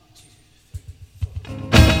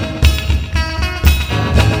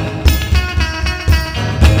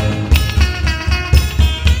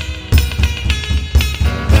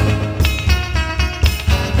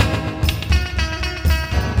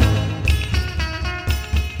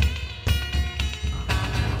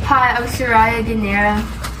Hi, I'm Soraya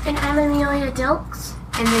Ganera. And I'm Amelia Dilks.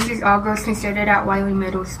 And this is All Girls Considered at Wiley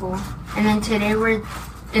Middle School. And then today we're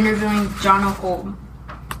interviewing Jonna Holm.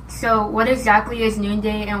 So what exactly is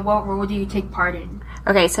Noonday and what role do you take part in?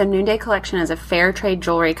 Okay, so Noonday Collection is a fair trade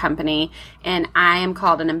jewelry company, and I am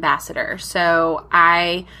called an ambassador. So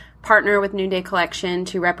I partner with Noonday Collection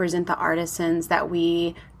to represent the artisans that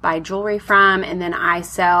we buy jewelry from, and then I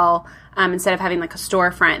sell, instead of having like a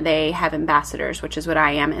storefront, they have ambassadors, which is what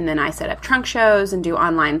I am, and then I set up trunk shows and do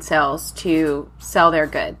online sales to sell their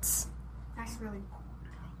goods. That's really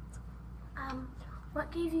cool.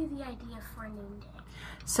 What gave you the idea for Noonday?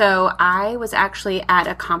 So I was actually at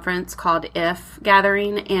a conference called IF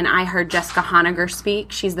Gathering, and I heard Jessica Honegger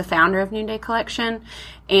speak. She's the founder of Noonday Collection,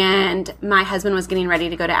 and my husband was getting ready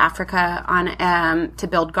to go to Africa on to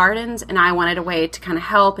build gardens, and I wanted a way to kind of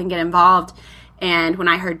help and get involved. And when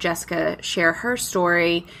I heard Jessica share her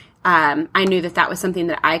story, I knew that was something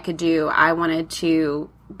that I could do. I wanted to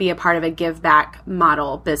be a part of a give back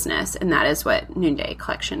model business, and that is what Noonday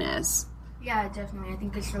Collection is. Yeah, definitely. I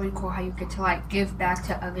think it's really cool how you get to like give back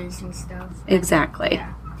to others and stuff. Exactly.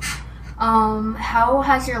 Yeah. How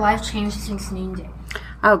has your life changed since Noonday?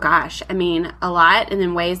 Oh gosh, I mean a lot, and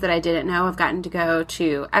in ways that I didn't know. I've gotten to go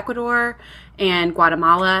to Ecuador and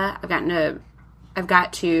Guatemala. I've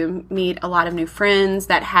got to meet a lot of new friends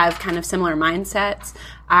that have kind of similar mindsets.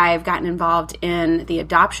 I've gotten involved in the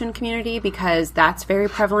adoption community because that's very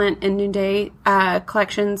prevalent in Noonday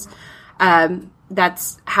collections.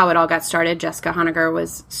 That's how it all got started. Jessica Honegger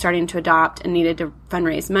was starting to adopt and needed to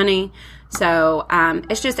fundraise money. So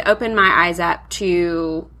it's just opened my eyes up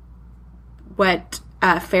to what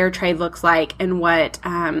fair trade looks like and what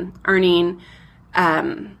earning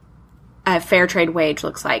a fair trade wage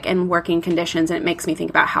looks like and working conditions. And it makes me think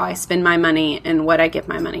about how I spend my money and what I give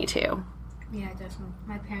my money to. Yeah, definitely.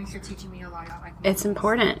 My parents are teaching me a lot about it's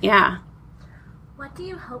important, yeah. What do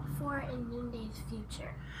you hope for in Noonday's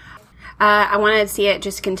future? I want to see it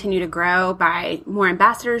just continue to grow by more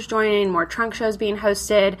ambassadors joining, more trunk shows being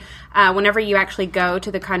hosted. Whenever you actually go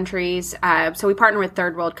to the countries, so we partner with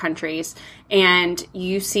third world countries, and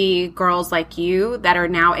you see girls like you that are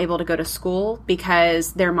now able to go to school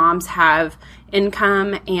because their moms have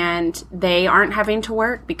income and they aren't having to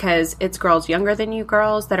work, because it's girls younger than you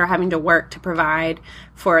girls that are having to work to provide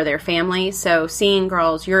for their family. So seeing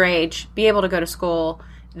girls your age be able to go to school,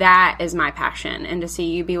 that is my passion, and to see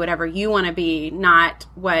you be whatever you want to be, not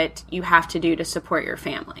what you have to do to support your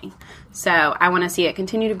family. So I want to see it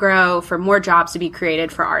continue to grow, for more jobs to be created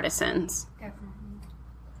for artisans. Definitely.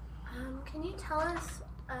 Can you tell us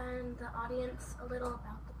and the audience a little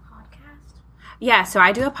about the podcast? Yeah, so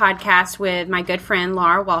I do a podcast with my good friend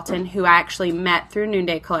Laura Walton, who I actually met through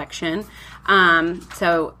Noonday Collection.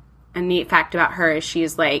 So a neat fact about her is she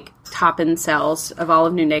is like top in sales of all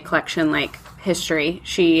of Noonday Collection, like history.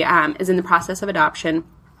 She is in the process of adoption,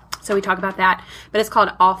 so we talk about that. But it's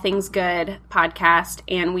called All Things Good Podcast,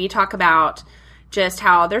 and we talk about just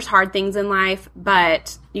how there's hard things in life,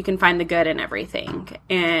 but you can find the good in everything.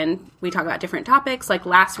 And we talk about different topics. Like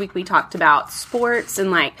last week we talked about sports,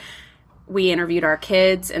 and like we interviewed our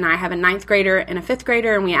kids, and I have a 9th grader and a 5th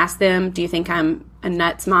grader, and we asked them, do you think I'm a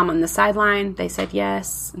nuts mom on the sideline? They said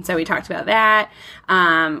yes. And so we talked about that.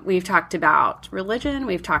 We've talked about religion.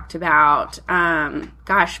 We've talked about,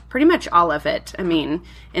 pretty much all of it. I mean,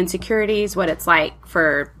 insecurities, what it's like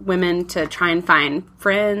for women to try and find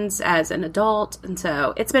friends as an adult. And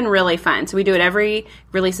so it's been really fun. So we do it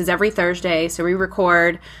releases every Thursday. So we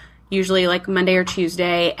record usually like Monday or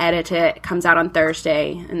Tuesday, edit it, comes out on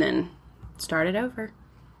Thursday, and then start it over.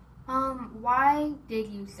 Why did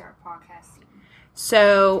you start podcasting?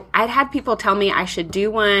 So I'd had people tell me I should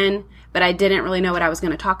do one, but I didn't really know what I was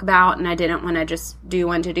going to talk about, and I didn't want to just do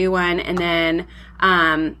one to do one. And then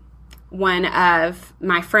one of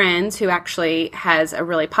my friends, who actually has a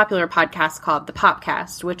really popular podcast called The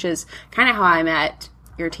Popcast, which is kind of how I met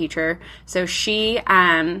your teacher. So she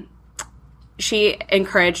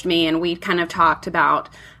encouraged me, and we kind of talked about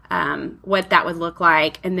what that would look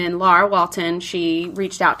like. And then Laura Walton, she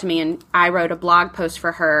reached out to me, and I wrote a blog post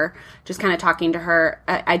for her, just kind of talking to her.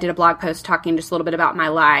 I did a blog post talking just a little bit about my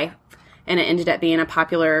life, and it ended up being a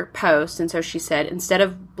popular post. And so she said, instead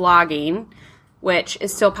of blogging, which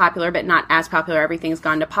is still popular but not as popular, everything's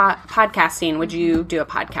gone to podcasting, would you do a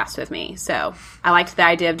podcast with me? So I liked the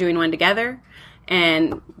idea of doing one together.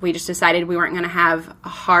 And we just decided we weren't going to have a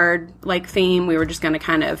hard theme. We were just going to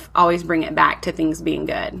kind of always bring it back to things being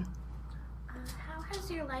good. How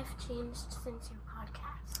has your life changed since your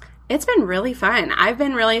podcast? It's been really fun. I've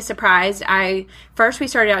been really surprised. We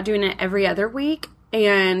started out doing it every other week,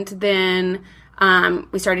 and then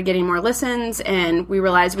we started getting more listens, and we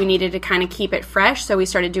realized we needed to kind of keep it fresh, so we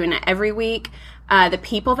started doing it every week. The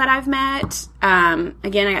people that I've met,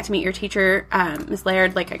 again, I got to meet your teacher, Ms.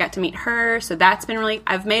 Laird, I got to meet her, so that's been really,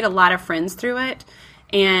 I've made a lot of friends through it,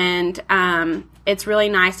 and it's really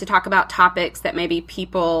nice to talk about topics that maybe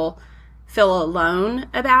people feel alone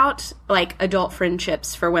about, like adult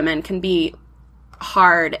friendships for women can be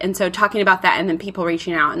hard, and so talking about that and then people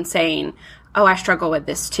reaching out and saying, oh, I struggle with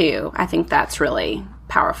this too, I think that's really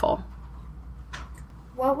powerful.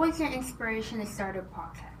 What was your inspiration to start a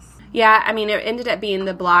podcast? Yeah, I mean, it ended up being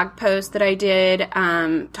the blog post that I did,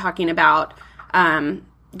 talking about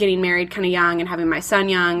getting married kind of young and having my son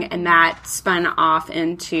young, and that spun off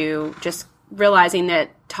into just realizing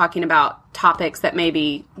that talking about topics that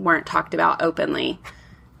maybe weren't talked about openly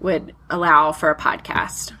would allow for a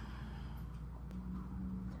podcast.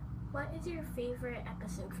 What is your favorite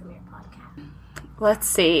episode from your podcast? Let's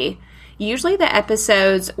see. Usually the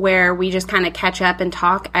episodes where we just kind of catch up and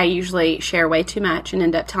talk, I usually share way too much and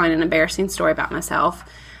end up telling an embarrassing story about myself.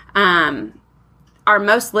 Our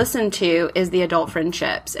most listened to is the adult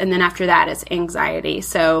friendships, and then after that is anxiety.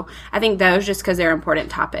 So I think those, just because they're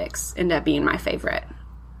important topics, end up being my favorite.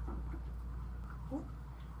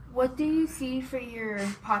 What do you see for your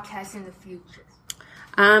podcast in the future?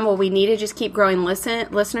 Well, we need to just keep growing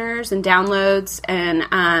listeners and downloads,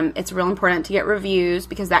 and it's real important to get reviews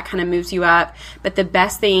because that kind of moves you up. But the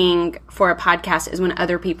best thing for a podcast is when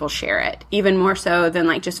other people share it, even more so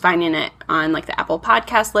than just finding it on the Apple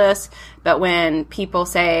Podcast list. But when people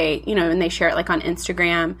say, and they share it on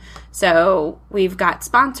Instagram. So we've got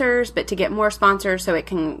sponsors, but to get more sponsors so it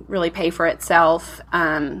can really pay for itself.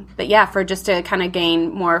 But yeah, for just to kind of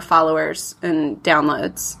gain more followers and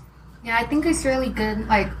downloads. Yeah, I think it's really good,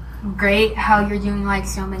 great how you're doing,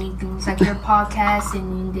 so many things, your podcast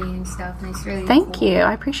and Noonday and stuff, and it's really Thank cool. you.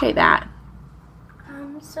 I appreciate that.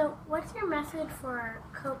 So what's your method for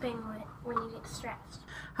coping when you get stressed?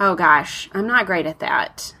 Oh, gosh. I'm not great at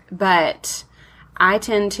that, but I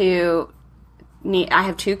tend to I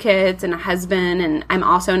have 2 kids and a husband, and I'm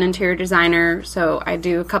also an interior designer, so I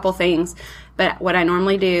do a couple things, but what I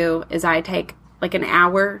normally do is I take an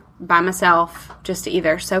hour by myself just to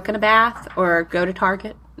either soak in a bath or go to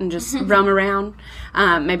Target and just roam around,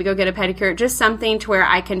 maybe go get a pedicure, just something to where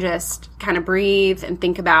I can just kind of breathe and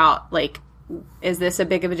think about, is this a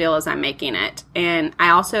big of a deal as I'm making it? And I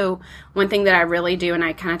also, one thing that I really do, and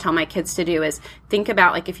I kind of tell my kids to do, is think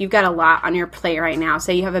about, if you've got a lot on your plate right now,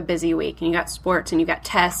 say you have a busy week and you got sports and you got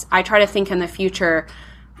tests, I try to think in the future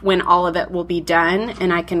when all of it will be done,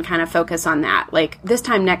 and I can kind of focus on that. This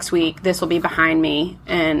time next week, this will be behind me,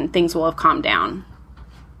 and things will have calmed down.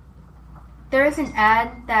 There is an ad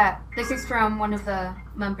this is from one of the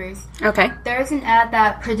members. Okay. There is an ad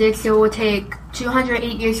that predicts it will take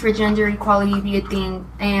 208 years for gender equality to be a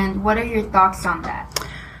thing, and what are your thoughts on that?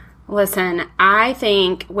 Listen, I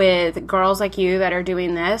think with girls like you that are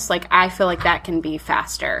doing this, I feel like that can be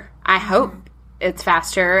faster. I hope it's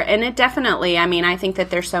faster, and it definitely, I think that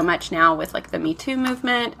there's so much now with the Me Too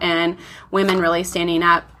movement and women really standing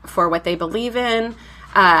up for what they believe in.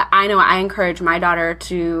 I know I encourage my daughter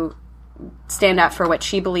to stand up for what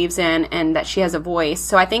she believes in and that she has a voice.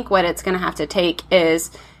 So I think what it's going to have to take is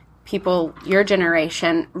people, your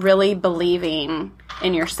generation, really believing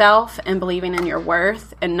in yourself and believing in your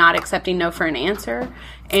worth and not accepting no for an answer.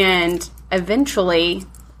 And eventually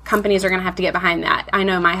companies are going to have to get behind that. I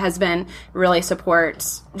know my husband really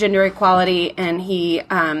supports gender equality, and he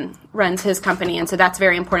runs his company, and so that's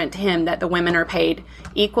very important to him that the women are paid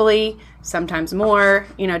equally, sometimes more,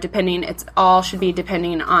 depending, it's all should be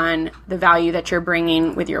depending on the value that you're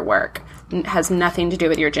bringing with your work. It has nothing to do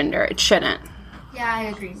with your gender. It shouldn't. Yeah, I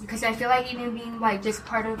agree, because I feel even being just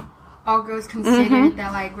part of All Girls Considered,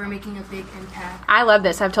 that we're making a big impact. I love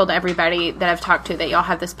this. I've told everybody that I've talked to that y'all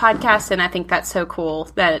have this podcast, and I think that's so cool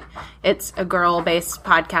that it's a girl-based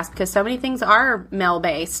podcast, because so many things are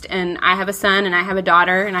male-based, and I have a son and I have a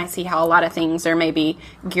daughter, and I see how a lot of things are maybe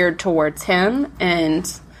geared towards him,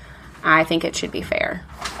 and I think it should be fair.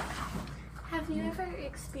 Have you ever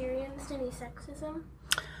experienced any sexism?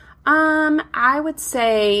 I would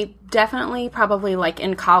say definitely probably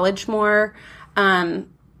in college more.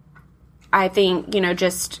 I think,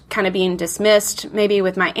 just kind of being dismissed maybe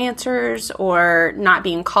with my answers, or not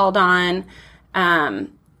being called on,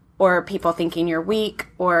 or people thinking you're weak,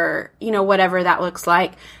 or, whatever that looks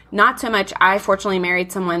like. Not so much. I fortunately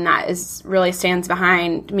married someone that really stands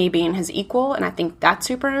behind me being his equal, and I think that's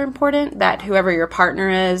super important, that whoever your partner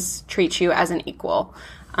is treats you as an equal.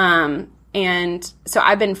 And so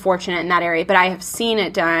I've been fortunate in that area, but I have seen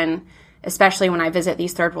it done, especially when I visit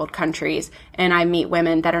these third world countries and I meet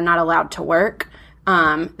women that are not allowed to work.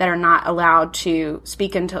 that are not allowed to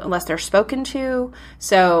speak unless they're spoken to.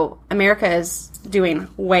 So America is doing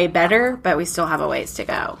way better, but we still have a ways to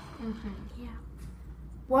go. Yeah.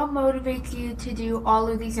 What motivates you to do all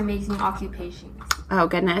of these amazing occupations? Oh,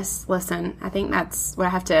 goodness. Listen, I think that's what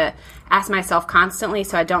I have to ask myself constantly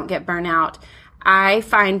so I don't get burnout. I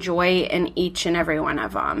find joy in each and every one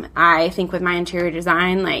of them. I think with my interior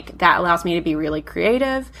design, like, that allows me to be really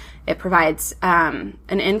creative. It provides an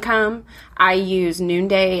income. I use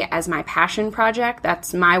Noonday as my passion project.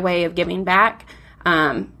 That's my way of giving back.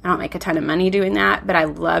 I don't make a ton of money doing that, but I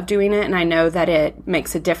love doing it, and I know that it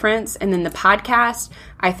makes a difference. And then the podcast,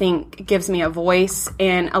 I think, gives me a voice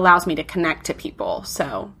and allows me to connect to people.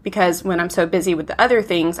 So, because when I'm so busy with the other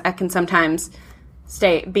things, I can sometimes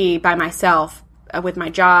be by myself with my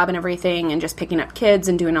job and everything and just picking up kids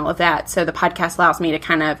and doing all of that. So the podcast allows me to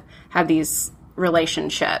kind of have these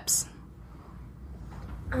relationships.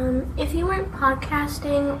 If you weren't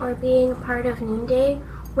podcasting or being a part of Noonday,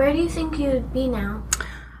 where do you think you'd be now?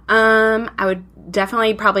 I would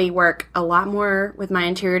definitely probably work a lot more with my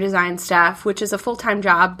interior design stuff, which is a full-time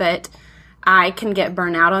job, but I can get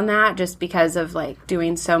burnt out on that just because of like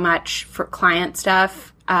doing so much for client stuff.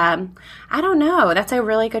 I don't know. That's a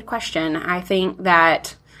really good question. I think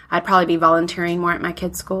that I'd probably be volunteering more at my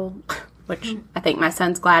kids' school, which I think my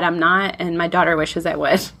son's glad I'm not, and my daughter wishes I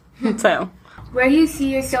would. So, where do you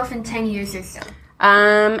see yourself in 10 years or so?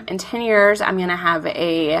 In 10 years, I'm going to have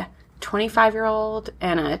a 25-year-old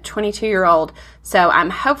and a 22-year-old. So I'm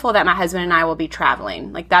hopeful that my husband and I will be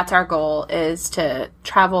traveling. Like, that's our goal, is to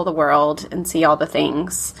travel the world and see all the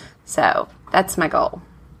things. So that's my goal.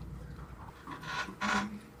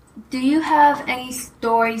 Do you have any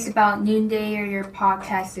stories about Noonday or your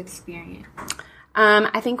podcast experience?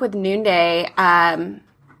 I think with Noonday,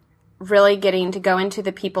 really getting to go into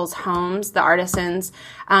the people's homes, the artisans.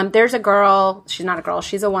 There's a girl, she's not a girl,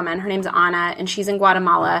 she's a woman. Her name's Anna, and she's in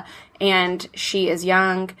Guatemala, and she is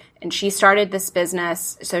young, and she started this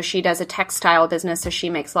business. So she does a textile business, so she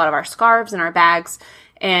makes a lot of our scarves and our bags,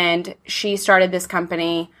 and she started this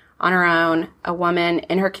company on her own, a woman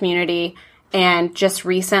in her community. And just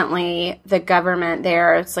recently, the government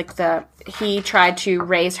there, it's like he tried to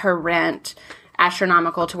raise her rent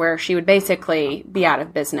astronomical to where she would basically be out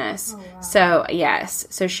of business. Oh, wow. So, yes.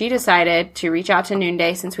 So she decided to reach out to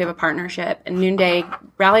Noonday since we have a partnership. And Noonday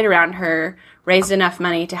rallied around her, raised enough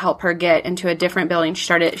money to help her get into a different building.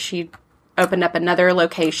 She opened up another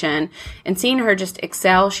location, and seeing her just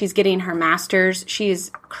excel. She's getting her master's.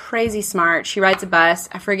 She's crazy smart. She rides a bus.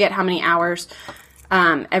 I forget how many hours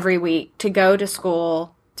every week to go to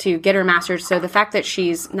school to get her master's. So the fact that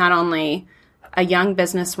she's not only a young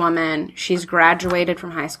businesswoman, she's graduated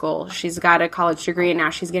from high school, she's got a college degree, and now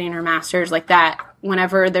she's getting her master's, like that.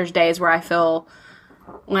 Whenever there's days where I feel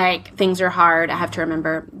like things are hard, I have to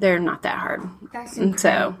remember they're not that hard. That's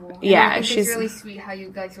incredible. So, yeah, it's really sweet how you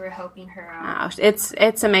guys were helping her out.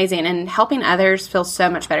 It's amazing, and helping others feels so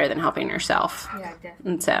much better than helping yourself. Yeah,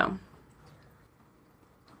 definitely. And so,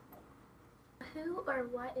 who or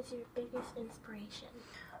what is your biggest inspiration?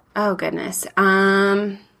 Oh goodness.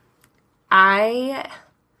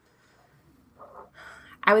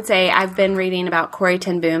 I would say I've been reading about Corrie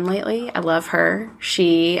ten Boom lately. I love her.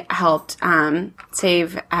 She helped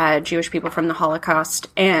save Jewish people from the Holocaust,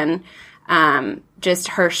 and just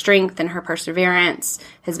her strength and her perseverance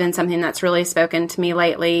has been something that's really spoken to me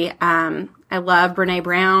lately. I love Brené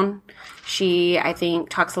Brown. She, I think,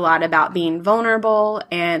 talks a lot about being vulnerable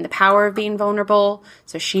and the power of being vulnerable.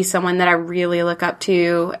 So she's someone that I really look up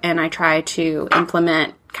to, and I try to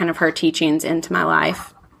implement kind of her teachings into my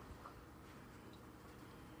life.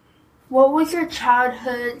 What was your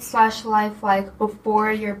childhood / life like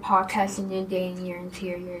before your podcast and Noonday and your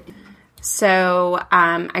interior? So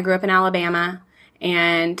I grew up in Alabama,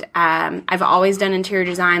 and I've always done interior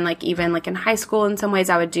design. Like, even like in high school, in some ways,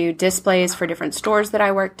 I would do displays for different stores that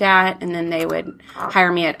I worked at, and then they would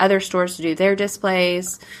hire me at other stores to do their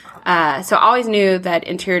displays. So I always knew that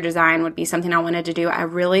interior design would be something I wanted to do. I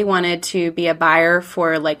really wanted to be a buyer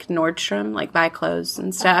for like Nordstrom, like buy clothes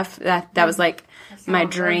and stuff. That was like my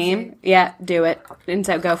dream. Yeah, do it. And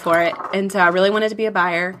so go for it. And so I really wanted to be a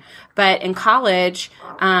buyer. But in college,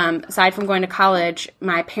 aside from going to college,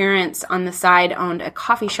 my parents on the side owned a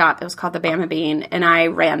coffee shop that was called the Bama Bean, and I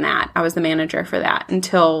ran that. I was the manager for that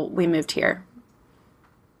until we moved here.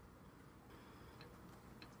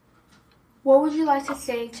 What would you like to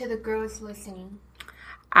say to the girls listening?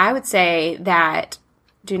 I would say that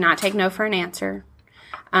do not take no for an answer.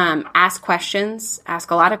 Ask questions. Ask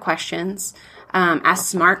a lot of questions. Ask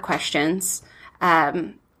smart questions.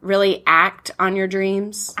 Really act on your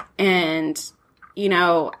dreams, and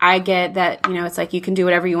I get that, it's like you can do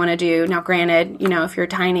whatever you want to do. Now, granted, if you're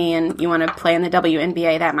tiny and you want to play in the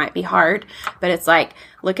WNBA, that might be hard. But it's like,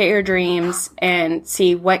 look at your dreams and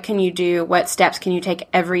see what can you do, what steps can you take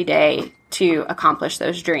every day to accomplish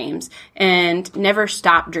those dreams, and never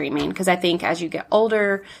stop dreaming. Because I think as you get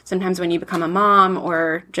older, sometimes when you become a mom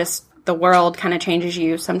or just the world kind of changes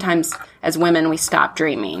you, sometimes as women we stop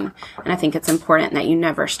dreaming. And I think it's important that you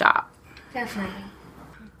never stop. Definitely.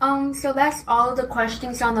 So that's all the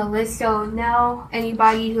questions on the list. So now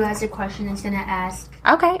anybody who has a question is going to ask.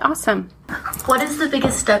 Okay, awesome. What is the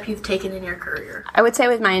biggest step you've taken in your career? I would say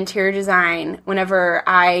with my interior design, whenever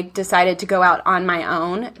I decided to go out on my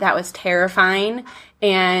own, that was terrifying.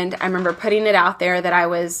 And I remember putting it out there that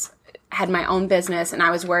I had my own business, and I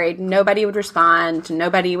was worried nobody would respond,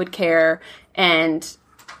 nobody would care, and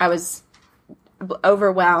I was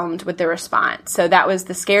overwhelmed with the response. So that was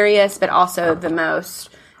the scariest, but also the most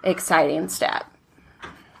exciting step.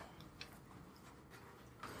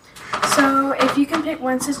 So if you can pick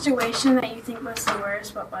one situation that you think was the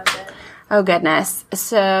worst, what was it? Oh goodness.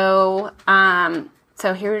 So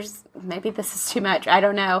here's, maybe this is too much, I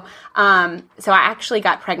don't know. So I actually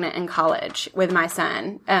got pregnant in college with my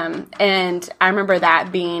son. And I remember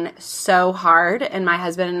that being so hard, and my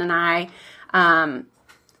husband and I,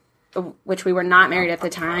 which we were not married at the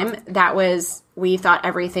time, we thought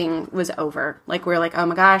everything was over. Like, we were like, oh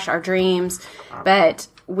my gosh, our dreams. But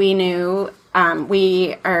we knew,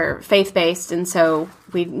 we are faith-based, and so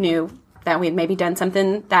we knew that we had maybe done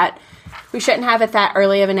something that we shouldn't have at that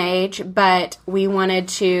early of an age, but we wanted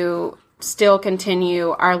to still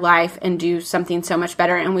continue our life and do something so much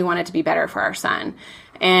better, and we wanted to be better for our son.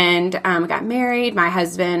 And we got married. My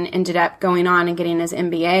husband ended up going on and getting his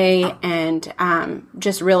MBA, and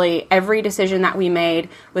just really every decision that we made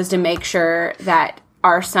was to make sure that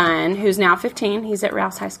our son, who's now 15, he's at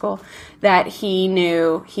Rouse High School, that he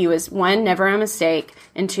knew he was, one, never a mistake,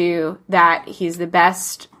 and two, that he's the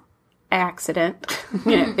best accident,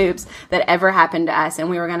 that ever happened to us, and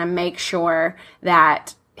we were going to make sure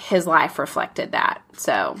that his life reflected that.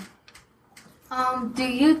 So, do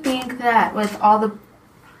you think that with all the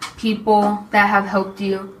people that have helped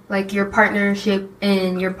you, like your partnership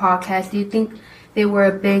and your podcast, do you think they were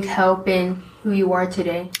a big help in who you are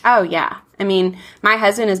today? Oh, yeah. I mean, my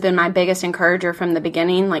husband has been my biggest encourager from the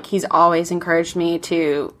beginning. Like, he's always encouraged me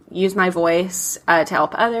to use my voice to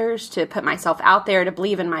help others, to put myself out there, to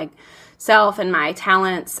believe in myself and my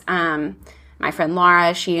talents. My friend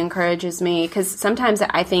Laura, she encourages me, because sometimes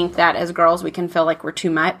I think that as girls we can feel like we're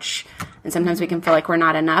too much, and sometimes we can feel like we're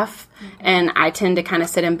not enough. And I tend to kind of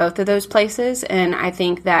sit in both of those places, and I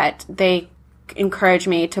think that they encourage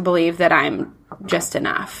me to believe that I'm just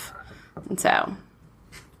enough. And so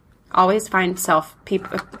always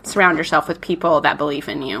surround yourself with people that believe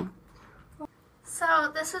in you.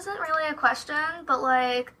 So this isn't really a question, but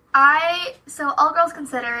so All Girls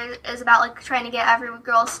Considered is about trying to get every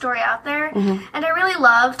girl's story out there, and I really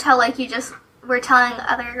loved how you just were telling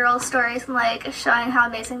other girls' stories and showing how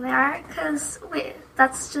amazing they are, because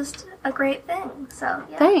that's just a great thing. So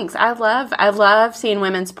yeah. Thanks. I love seeing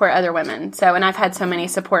women support other women. So, and I've had so many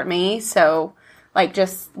support me. So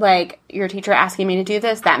just your teacher asking me to do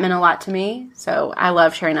this, that meant a lot to me. So I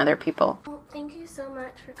love sharing other people. Well, thank you so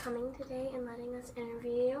much for coming today and letting us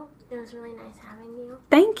interview you. It was really nice having you.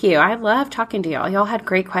 Thank you. I love talking to y'all. Y'all had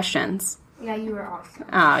great questions. Yeah, you were awesome.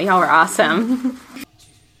 Oh, y'all were awesome.